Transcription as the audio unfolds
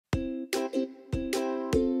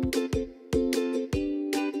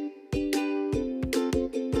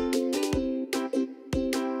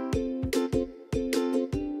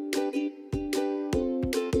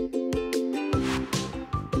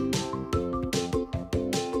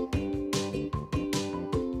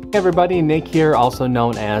Hey everybody, Nick here, also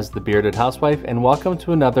known as the Bearded Housewife, and welcome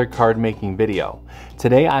to another card making video.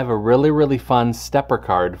 Today I have a really fun stepper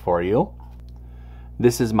card for you.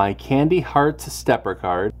 This is my Candy Hearts stepper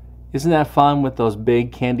card. Isn't that fun with those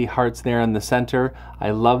big candy hearts there in the center?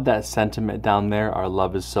 I love that sentiment down there. Our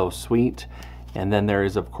love is so sweet. And then there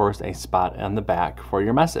is of course a spot on the back for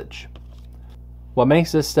your message. What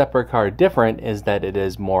makes this stepper card different is that it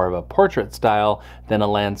is more of a portrait style than a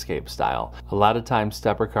landscape style. A lot of times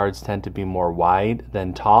stepper cards tend to be more wide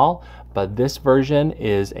than tall, but this version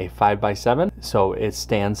is a 5x7, so it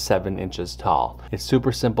stands 7 inches tall. It's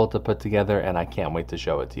super simple to put together and I can't wait to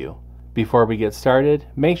show it to you. Before we get started,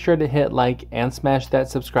 make sure to hit like and smash that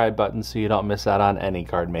subscribe button so you don't miss out on any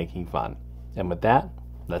card making fun. And with that,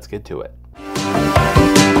 let's get to it.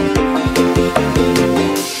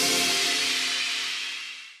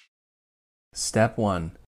 Step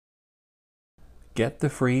 1. Get the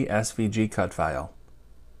free SVG cut file.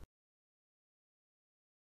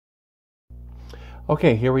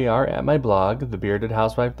 Okay, here we are at my blog,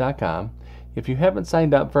 thebeardedhousewife.com. If you haven't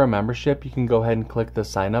signed up for a membership, you can go ahead and click the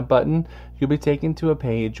sign up button. You'll be taken to a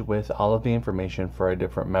page with all of the information for our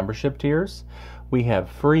different membership tiers. We have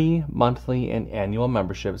free, monthly, and annual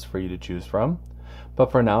memberships for you to choose from.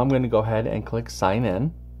 But for now, I'm going to go ahead and click sign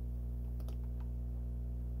in.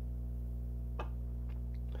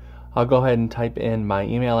 I'll go ahead and type in my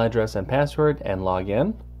email address and password and log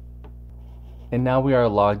in. And now we are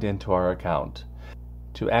logged into our account.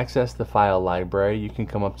 To access the file library, you can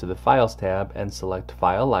come up to the Files tab and select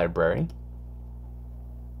File Library.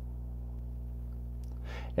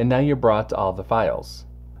 And now you're brought to all the files.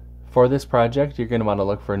 For this project, you're going to want to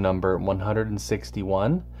look for number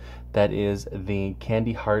 161. That is the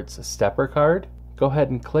Candy Hearts stepper card. Go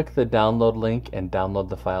ahead and click the download link and download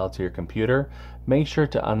the file to your computer. Make sure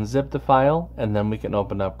to unzip the file and then we can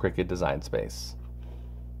open up CRICUT Design Space.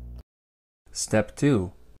 Step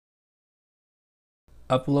 2.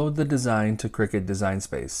 Upload the design to CRICUT Design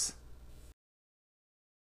Space.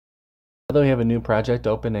 Now that we have a new project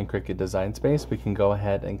open in CRICUT Design Space, we can go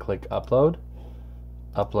ahead and click Upload,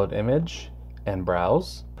 Upload Image, and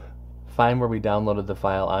Browse. Find where we downloaded the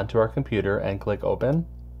file onto our computer and click Open.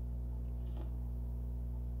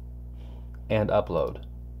 And upload.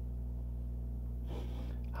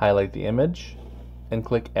 Highlight the image and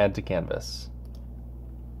click Add to Canvas.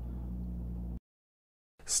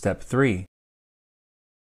 Step 3.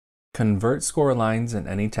 Convert score lines in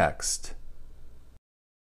any text.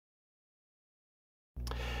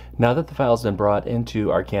 Now that the file's been brought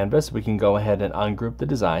into our canvas, we can go ahead and ungroup the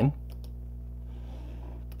design.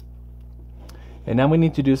 And now we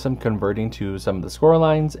need to do some converting to some of the score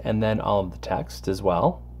lines and then all of the text as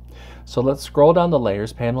well. So let's scroll down the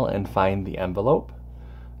Layers panel and find the envelope.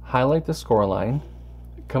 Highlight the score line.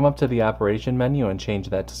 Come up to the Operation menu and change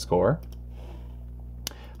that to Score.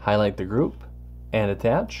 Highlight the group and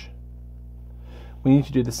attach. We need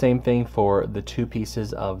to do the same thing for the two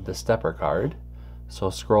pieces of the stepper card. So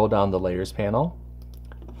scroll down the Layers panel.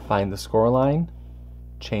 Find the score line.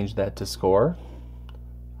 Change that to Score.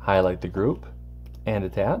 Highlight the group and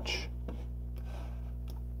attach.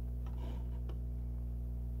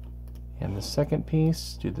 And the second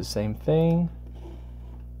piece, do the same thing.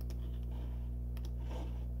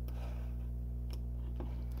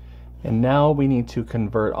 And now we need to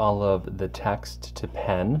convert all of the text to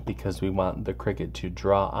pen because we want the CRICUT to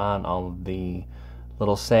draw on all of the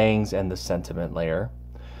little sayings and the sentiment layer.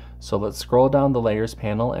 So let's scroll down the Layers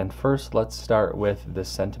panel and first let's start with the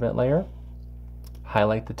sentiment layer.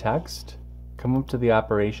 Highlight the text, come up to the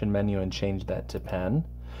Operation menu and change that to pen.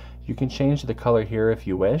 You can change the color here if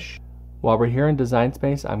you wish. While we're here in Design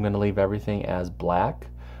Space, I'm going to leave everything as black,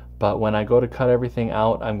 but when I go to cut everything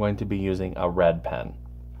out, I'm going to be using a red pen.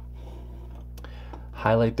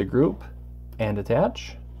 Highlight the group and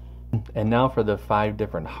attach. And now for the 5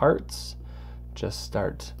 different hearts, just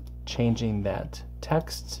start changing that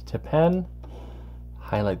text to pen.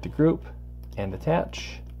 Highlight the group and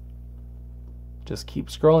attach. Just keep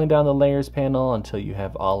scrolling down the Layers panel until you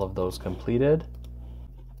have all of those completed.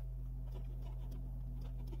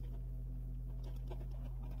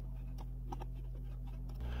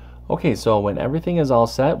 Okay, so when everything is all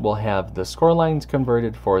set, we'll have the score lines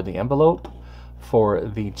converted for the envelope, for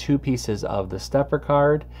the two pieces of the stepper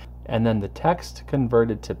card, and then the text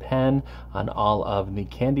converted to pen on all of the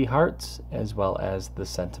candy hearts as well as the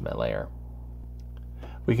sentiment layer.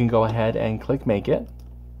 We can go ahead and click Make It.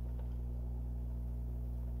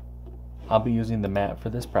 I'll be using the mat for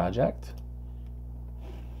this project.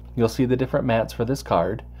 You'll see the different mats for this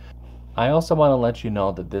card. I also want to let you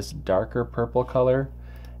know that this darker purple color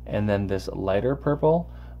and then this lighter purple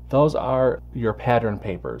Those are your pattern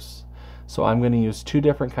papers. So I'm going to use two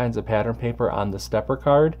different kinds of pattern paper on the stepper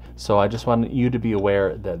card. So I just want you to be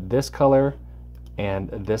aware that this color and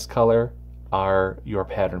this color are your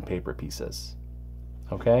pattern paper pieces.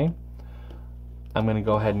 Okay? I'm going to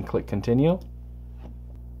go ahead and click continue.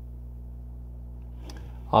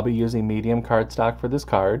 I'll be using medium cardstock for this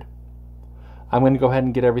card. I'm going to go ahead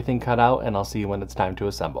and get everything cut out, and I'll see you when it's time to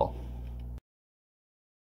assemble.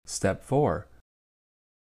 Step 4.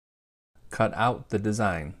 Cut out the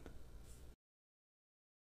design.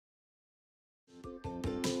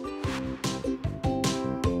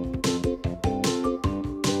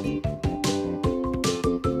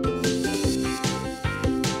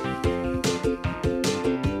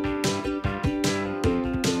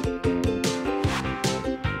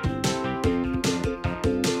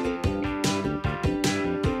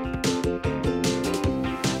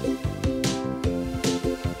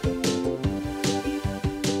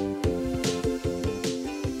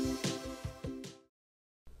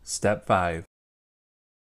 Step 5.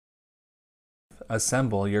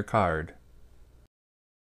 Assemble your card.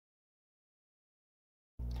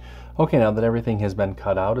 Okay, now that everything has been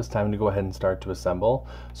cut out, it's time to go ahead and start to assemble.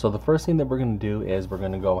 So the first thing that we're going to do is we're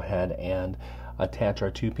going to go ahead and attach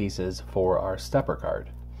our two pieces for our stepper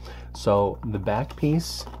card. So the back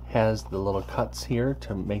piece has the little cuts here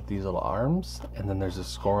to make these little arms, and then there's a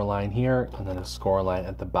score line here, and then a score line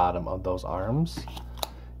at the bottom of those arms.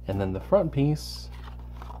 And then the front piece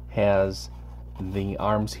has the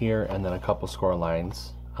arms here and then a couple score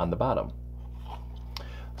lines on the bottom.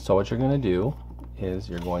 So what you're going to do is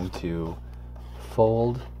you're going to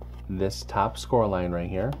fold this top score line right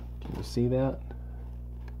here. Can you see that?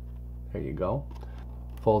 There you go.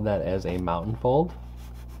 Fold that as a mountain fold.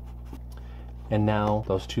 And now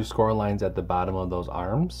those two score lines at the bottom of those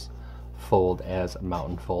arms fold as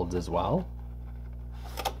mountain folds as well.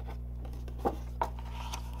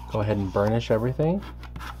 Go ahead and burnish everything.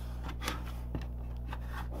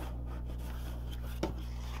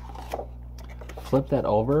 Flip that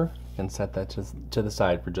over and set that to the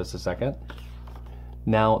side for just a second.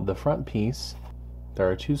 Now the front piece,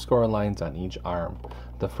 there are two score lines on each arm.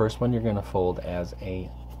 The first one you're going to fold as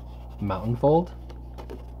a mountain fold.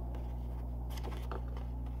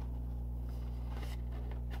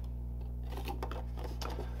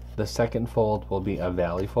 The second fold will be a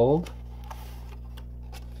valley fold.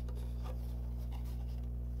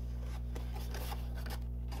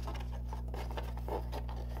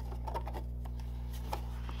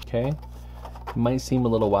 Okay, it might seem a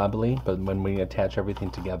little wobbly, but when we attach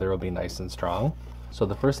everything together, it'll be nice and strong. So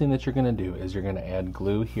the first thing that you're going to do is you're going to add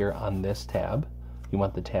glue here on this tab. You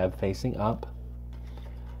want the tab facing up.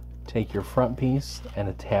 Take your front piece and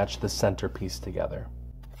attach the center piece together.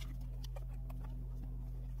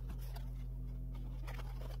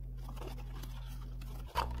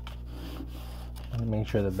 And make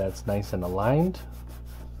sure that that's nice and aligned.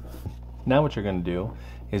 Now what you're going to do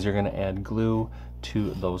is you're going to add glue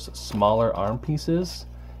to those smaller arm pieces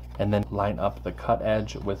and then line up the cut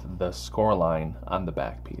edge with the score line on the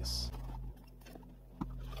back piece.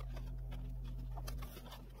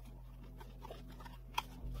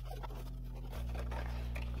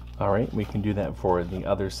 Alright, we can do that for the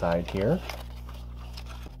other side here.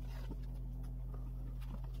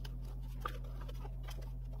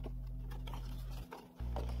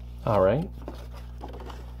 Alright.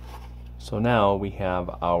 So now we have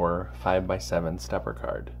our 5x7 stepper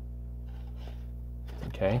card.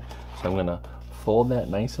 Okay, so I'm going to fold that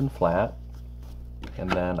nice and flat, and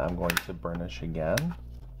then I'm going to burnish again.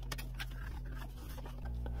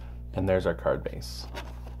 And there's our card base.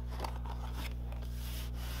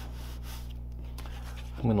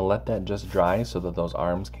 I'm going to let that just dry so that those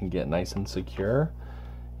arms can get nice and secure.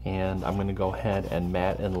 And I'm going to go ahead and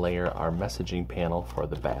mat and layer our messaging panel for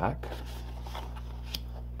the back.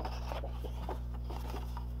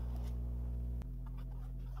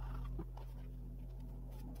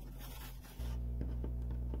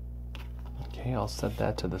 Okay, I'll set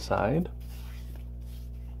that to the side.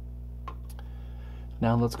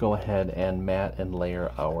 Now let's go ahead and mat and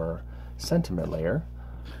layer our sentiment layer.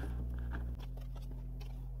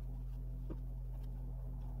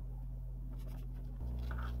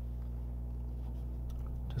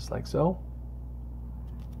 Just like so.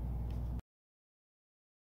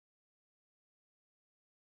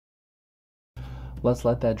 Let's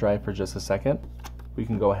let that dry for just a second. We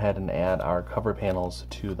can go ahead and add our cover panels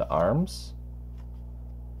to the arms,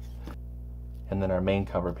 and then our main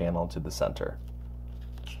cover panel to the center.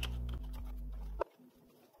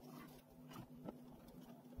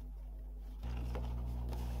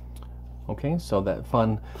 Okay, so that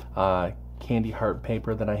fun candy heart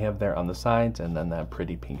paper that I have there on the sides, and then that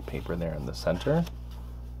pretty pink paper there in the center.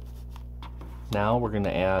 Now we're going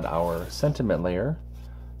to add our sentiment layer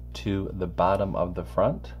to the bottom of the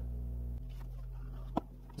front.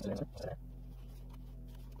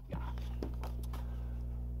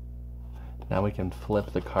 Now we can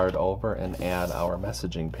flip the card over and add our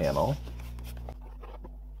messaging panel.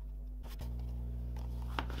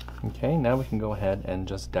 Okay, now we can go ahead and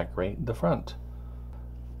just decorate the front.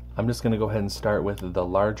 I'm just going to go ahead and start with the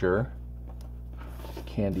larger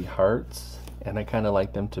candy hearts, and I kind of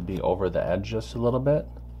like them to be over the edge just a little bit.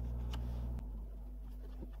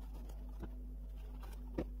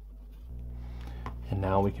 And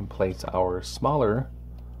now we can place our smaller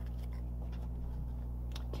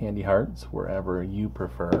candy hearts wherever you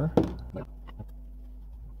prefer.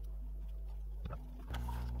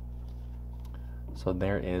 So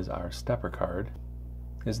there is our stepper card.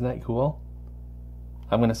 Isn't that cool?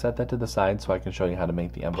 I'm going to set that to the side so I can show you how to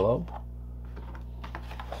make the envelope.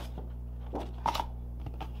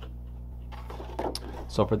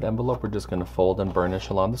 So for the envelope, we're just going to fold and burnish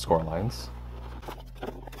along the score lines.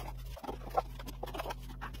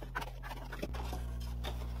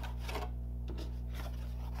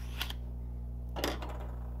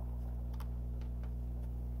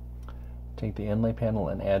 Take the inlay panel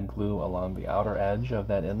and add glue along the outer edge of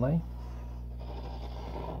that inlay.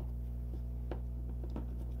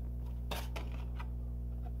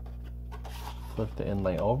 Flip the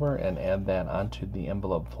inlay over and add that onto the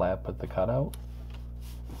envelope flap with the cutout.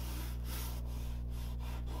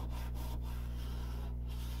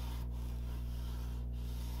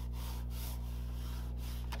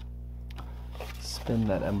 Spin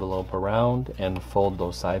that envelope around and fold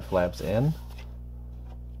those side flaps in.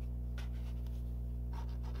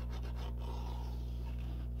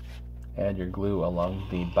 Add your glue along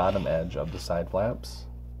the bottom edge of the side flaps.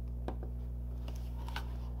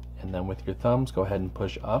 And then with your thumbs, go ahead and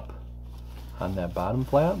push up on that bottom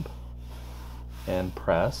flap and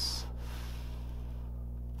press.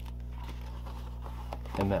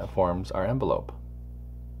 And that forms our envelope.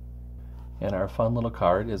 And our fun little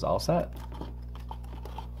card is all set.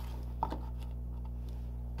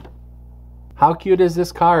 How cute is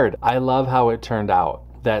this card? I love how it turned out.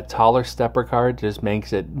 That taller stepper card just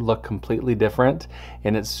makes it look completely different,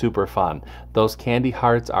 and it's super fun. Those candy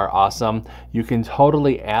hearts are awesome. You can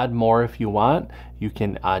totally add more if you want. You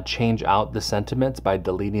can change out the sentiments by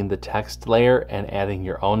deleting the text layer and adding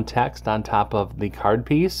your own text on top of the card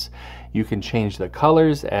piece. You can change the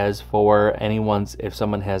colors as for if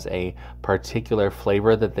someone has a particular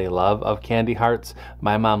flavor that they love of candy hearts.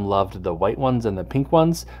 My mom loved the white ones and the pink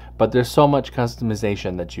ones, but there's so much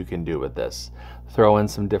customization that you can do with this. Throw in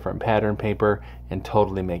some different pattern paper and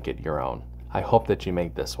totally make it your own. I hope that you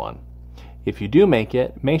make this one. If you do make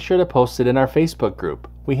it, make sure to post it in our Facebook group.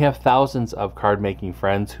 We have thousands of card making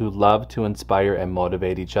friends who love to inspire and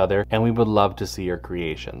motivate each other, and we would love to see your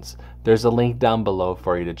creations. There's a link down below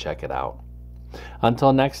for you to check it out.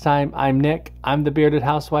 Until next time, I'm Nick, I'm the Bearded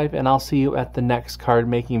Housewife, and I'll see you at the next card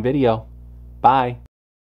making video. Bye.